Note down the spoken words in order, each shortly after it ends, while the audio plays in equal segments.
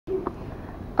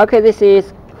Okay, this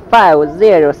is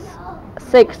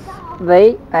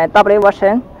 506V and W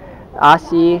version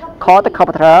RC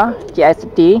Quadcopter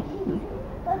JXD.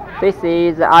 This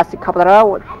is RC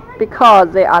Quadcopter.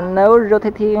 Because there are no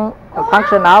rotating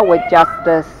function now, we just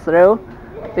throw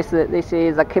this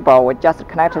is a cable. We just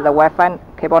connect the Wi-Fi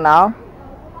cable now.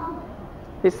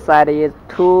 This side is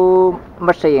 2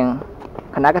 machine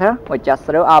connector. We just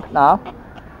throw up now.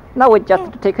 Now we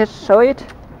just show it.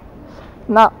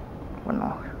 Now,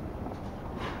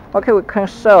 okay, we can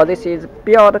show this is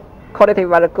build quality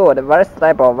very good, very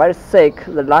stable, very thick.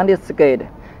 The line is good,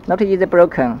 not easy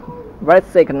broken. Very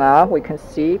thick now. We can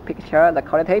see picture the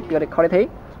quality, build quality.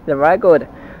 They're very good.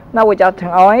 Now we just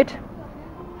turn on it.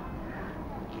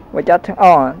 We just turn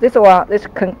on this one. This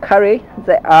can carry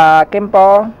the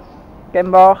gimbal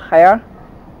here,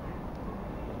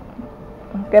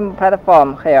 gimbal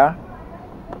platform here.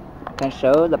 Can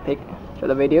show the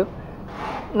video.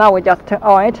 Now we just turn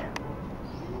on it.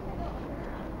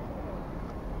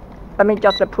 Let me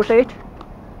just push it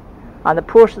and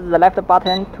push the left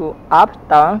button to up,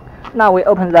 down. Now we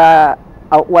open the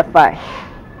Wi-Fi.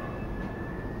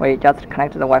 We just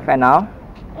connect the Wi-Fi now.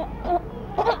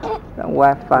 The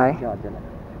Wi-Fi.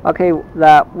 Okay,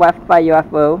 the Wi-Fi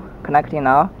UFO connecting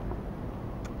now.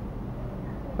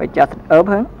 We just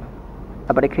open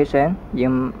application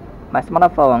in my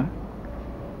smartphone.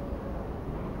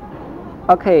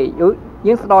 Okay, you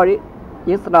install the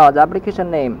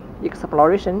application name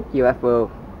Exploration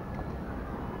UFO.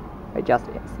 We just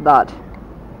start.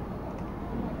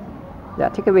 Yeah,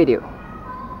 take a video.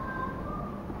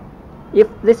 If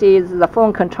this is the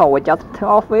phone control, we just turn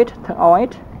off it, turn on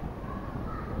it.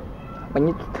 We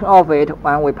need to turn off it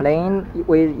when we playing.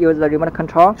 We use the remote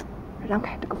control.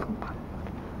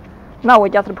 Now we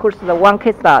just push the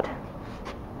 1K start.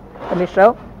 Let me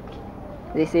show.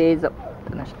 This is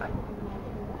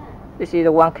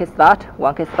 1K start,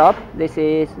 1K stop. This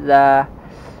is the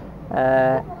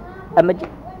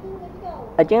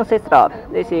emergency stop.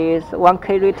 This is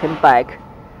 1K return back.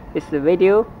 This is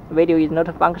video is not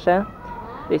a function.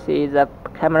 This is a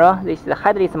camera. This is the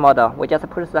headless model. We just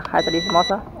push the headless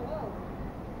model.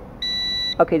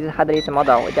 Okay, this is headless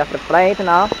model. We just fly it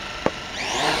now.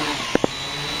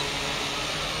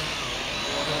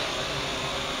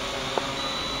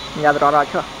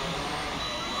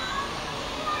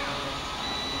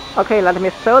 Okay, let me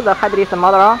show the headless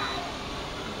model.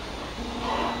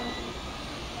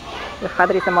 The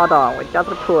headless model, we just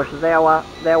push there one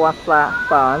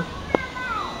button.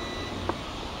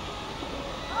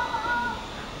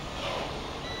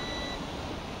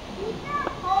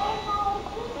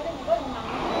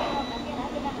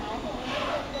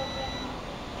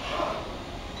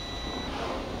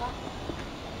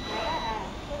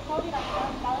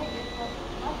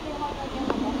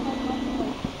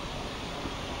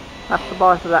 Let's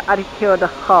suppose the attitude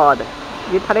Holde,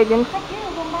 intelligent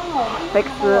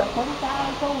fixed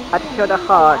attitude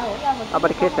Holde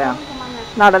application.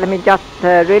 Now let me just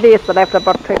release the left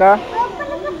trigger.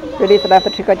 Release the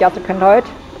left trigger, just control it.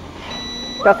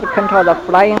 Just control the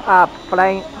flying up,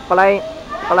 flying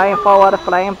forward,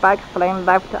 flying back, flying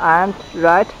left and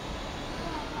right.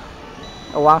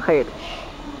 One hit.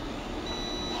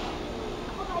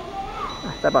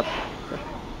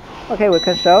 Okay, we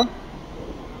can show.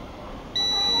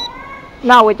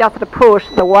 Now we just push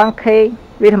the 1K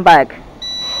return back.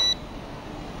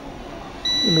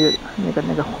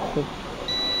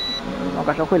 我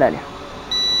把手回来了。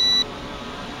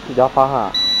比较方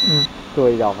向。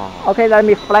对，比较方向。Okay, let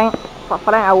me fly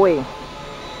away.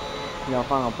 比较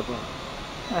方向不对。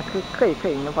可以，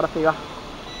你能把它飞吧？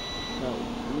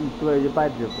对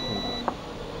，100只不同的。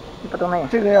你不懂那样。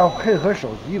这个要配合手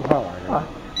机一块玩是吧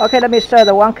？Okay, let me show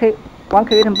the 1K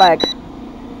return back.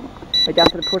 We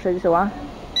just push this one.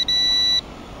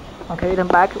 Okay, return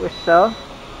back. We show.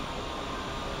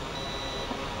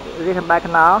 Return back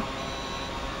now.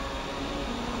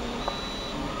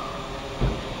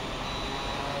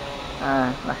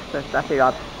 That's it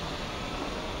up.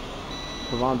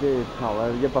 是往这跳了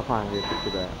100方向就不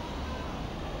对。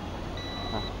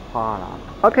方向了。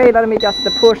Okay, let me just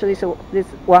push this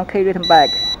 1K return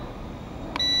back.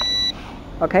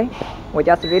 Okay, we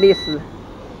just release.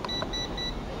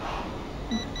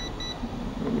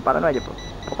 你把它那就不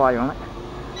好用了。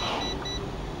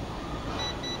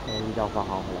比较方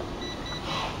向回来。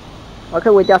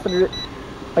Okay, we just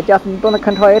don't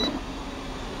control it.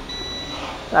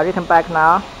 Return back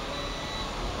now.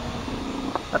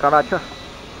 找到去，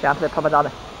这样子拍不着的。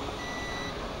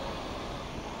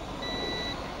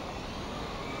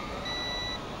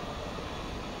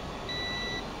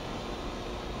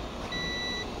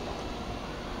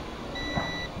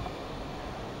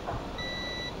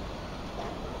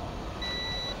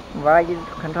Very easy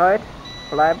to control it.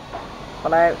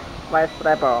 Fly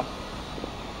stable.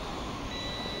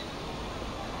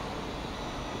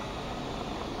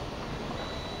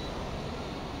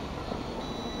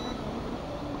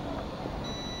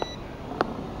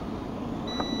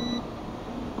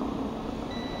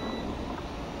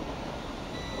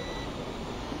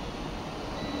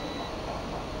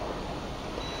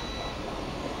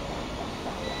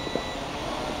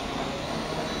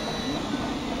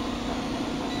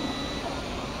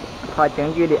 Khỏi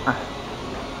chứng duy điện.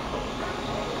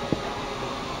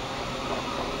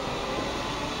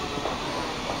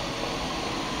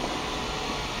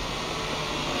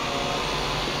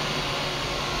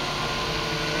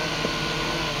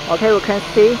 Okay, we can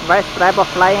see very stable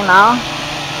flying now.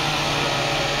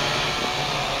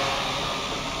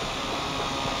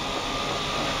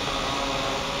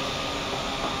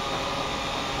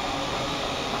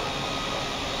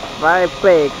 Very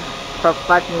big,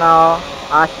 professional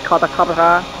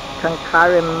quadcopter can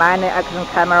carry many action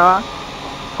camera,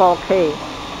 4K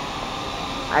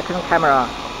action camera.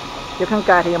 You can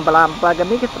get in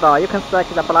Blomiky store. You can search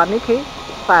the Blomiky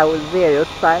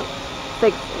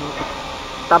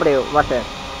 506W version.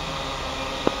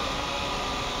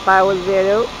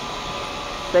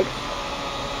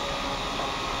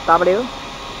 506W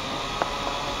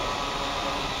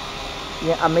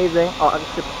in Amazing or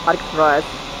Express.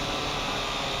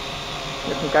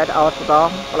 You can get our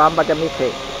store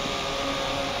Blomiky.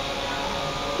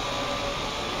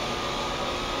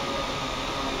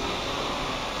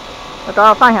 Cho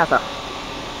要放下手，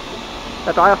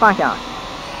再抓要放下。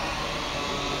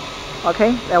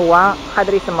Okay, then one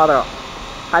headless model.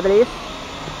 Headless.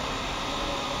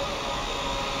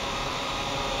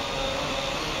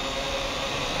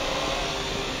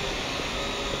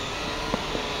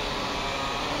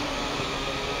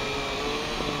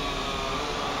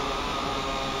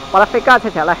把它飞盖起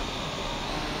来。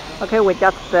Okay, we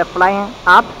just flying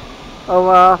up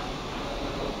over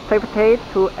 50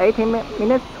 to 80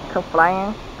 minutes.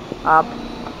 Flying up.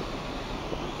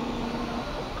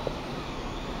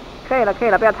 可以了，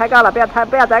不要太高了，不要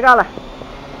再高了。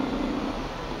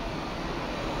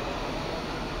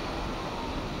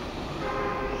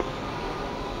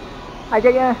哎，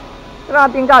这个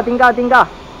让顶高。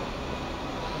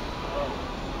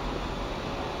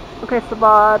Okay,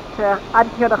 spot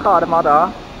attitude Holde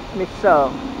model. Let me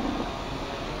show.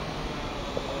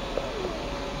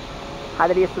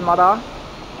 Headless model.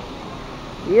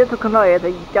 Easy to control it,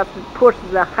 you just push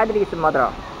the headless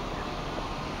model.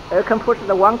 You can push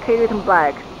the 1K return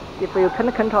back if you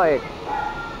can control it.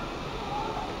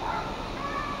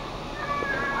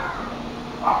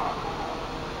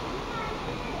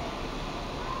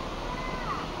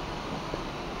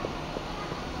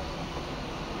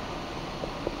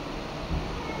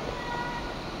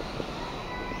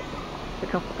 You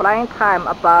can flying time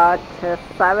about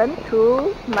 7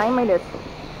 to 9 minutes.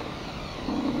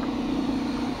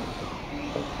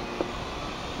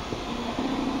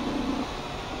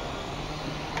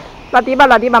 Là tí ba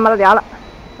mà nó đéo.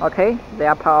 Okay, they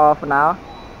are power off now.